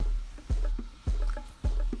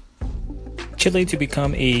Chile to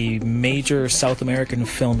become a major South American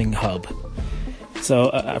filming hub.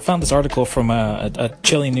 So I found this article from a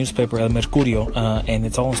Chilean newspaper, El Mercurio, and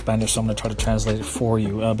it's all in Spanish, so I'm going to try to translate it for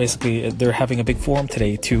you. Basically, they're having a big forum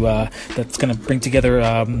today that's going to bring together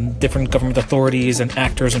different government authorities and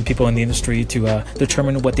actors and people in the industry to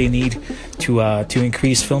determine what they need to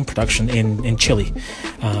increase film production in Chile.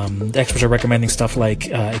 The experts are recommending stuff like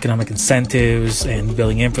economic incentives and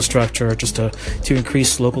building infrastructure just to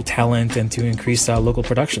increase local talent and to increase local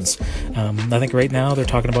productions. I think right now they're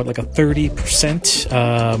talking about like a 30%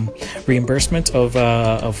 reimbursement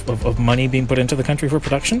of money being put into the country for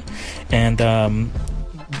production, and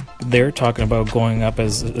they're talking about going up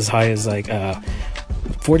as high as like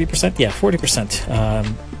 40%. Yeah,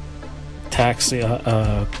 40% tax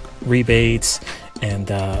rebates and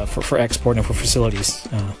for export and for facilities.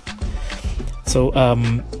 So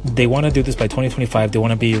they want to do this by 2025. They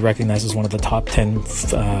want to be recognized as one of the top 10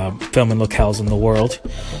 film and locales in the world.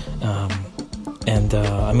 And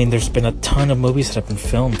I mean, there's been a ton of movies that have been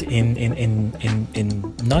filmed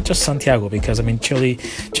in not just Santiago, because I mean, Chile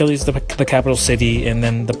is the capital city, and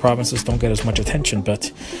then the provinces don't get as much attention.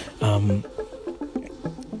 But one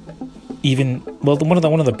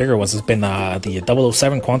of the bigger ones has been the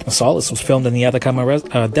 007 Quantum of Solace was filmed in the Atacama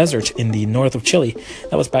Desert in the north of Chile.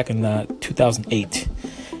 That was back in 2008.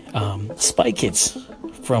 Spy Kids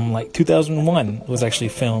from like 2001 was actually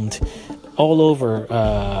filmed all over.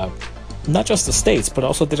 Not just the States, but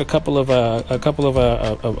also did a couple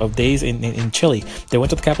of days in Chile. They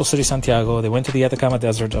went to the capital city, Santiago. They went to the Atacama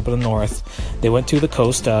Desert up in the north. They went to the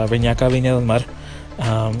coast, Reñaca, Viña del Mar.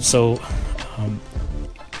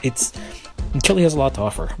 Chile has a lot to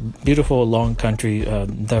offer. Beautiful, long country,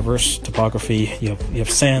 diverse topography. You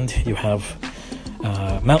have sand. You have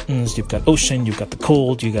mountains. You've got ocean. You've got the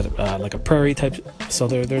cold. You got like a prairie type. So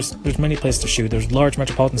there's many places to shoot. There's large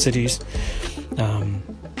metropolitan cities.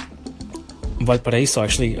 Valparaiso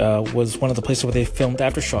actually was one of the places where they filmed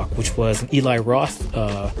Aftershock, which was an Eli Roth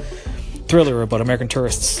thriller about American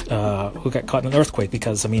tourists who got caught in an earthquake.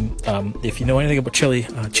 Because, I mean, if you know anything about Chile,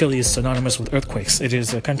 Chile is synonymous with earthquakes. It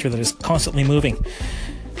is a country that is constantly moving.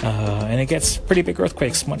 And it gets pretty big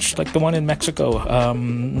earthquakes, much like the one in Mexico.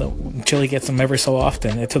 Chile gets them every so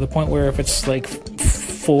often, to the point where if it's like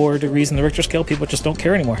 4 degrees in the Richter scale, people just don't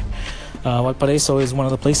care anymore. Valparaiso is one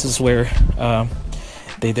of the places where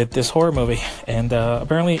they did this horror movie, and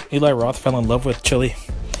apparently Eli Roth fell in love with Chile,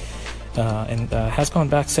 and has gone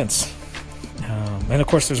back since. And of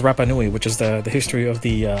course, there's Rapa Nui, which is the history of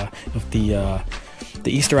the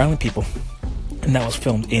Easter Island people, and that was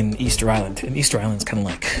filmed in Easter Island. And Easter Island's kind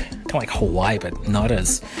of like Hawaii, but not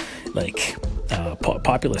as like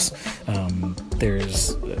populous.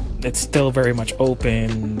 It's still very much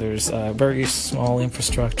open. There's very small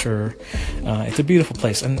infrastructure. It's a beautiful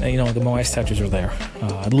place, and the Moai statues are there.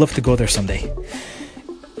 I'd love to go there someday.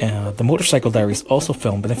 The Motorcycle Diaries also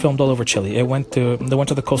filmed, and they filmed all over Chile. They went to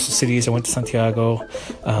the coastal cities. They went to Santiago,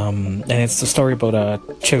 and it's the story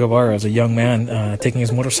about Che Guevara as a young man taking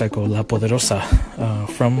his motorcycle La Poderosa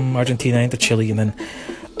from Argentina into Chile, and then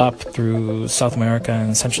up through South America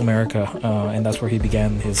and Central America, and that's where he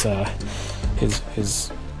began his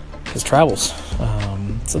travels.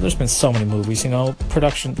 So there's been so many movies,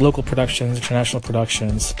 local productions, international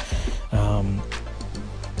productions,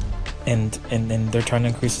 and they're trying to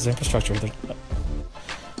increase this infrastructure.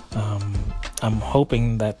 I'm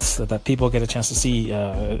hoping that people get a chance to see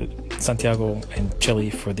Santiago and Chile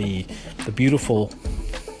for the beautiful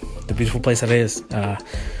place that it is,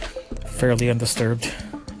 fairly undisturbed.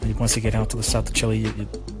 Once you get out to the south of Chile,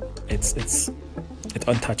 it's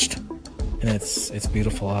untouched, and it's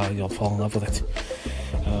beautiful. You'll fall in love with it.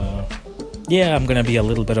 I'm gonna be a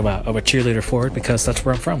little bit of a cheerleader for it, because that's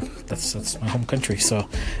where I'm from. That's my home country. So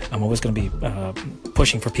I'm always gonna be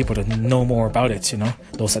pushing for people to know more about it.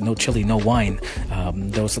 Those that know Chile know wine.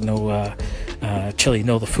 Those that know Chile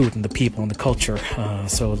know the food and the people and the culture.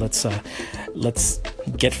 So let's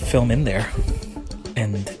get film in there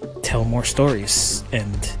and tell more stories,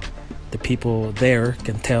 and the people there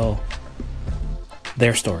can tell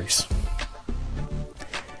their stories.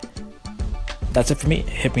 That's it for me.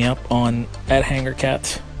 Hit me up on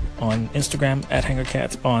 @HangerCat on Instagram,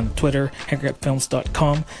 @HangerCat on Twitter,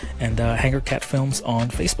 HangerCatFilms.com, and HangerCat Films on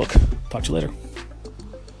Facebook. Talk to you later.